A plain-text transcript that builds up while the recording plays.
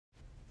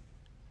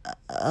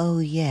Oh,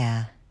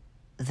 yeah,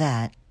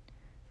 that.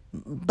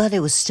 But it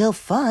was still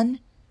fun.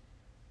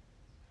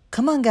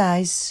 Come on,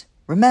 guys.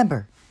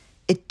 Remember,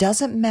 it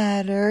doesn't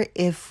matter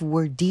if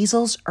we're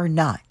diesels or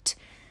not.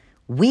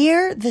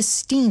 We're the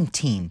steam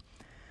team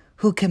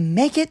who can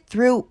make it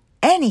through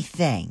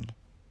anything.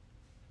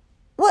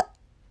 What?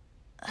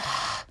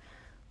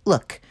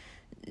 Look,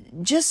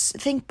 just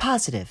think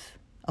positive,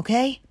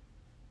 okay?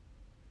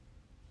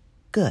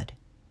 Good.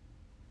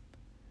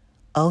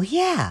 Oh,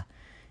 yeah.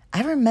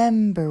 I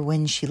remember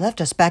when she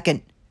left us back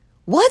in...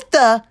 What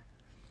the...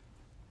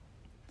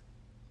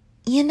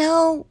 You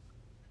know,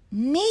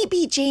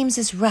 maybe James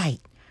is right.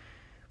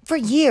 For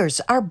years,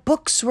 our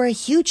books were a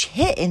huge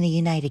hit in the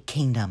United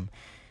Kingdom,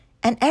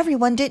 and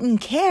everyone didn't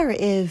care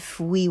if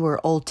we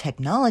were old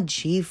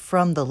technology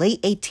from the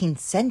late 18th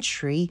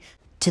century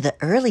to the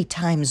early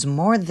times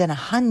more than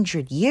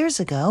 100 years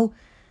ago.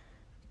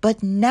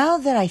 But now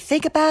that I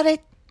think about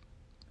it,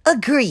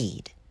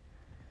 agreed.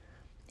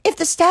 If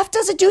the staff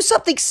doesn't do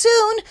something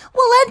soon,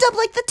 we'll end up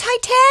like the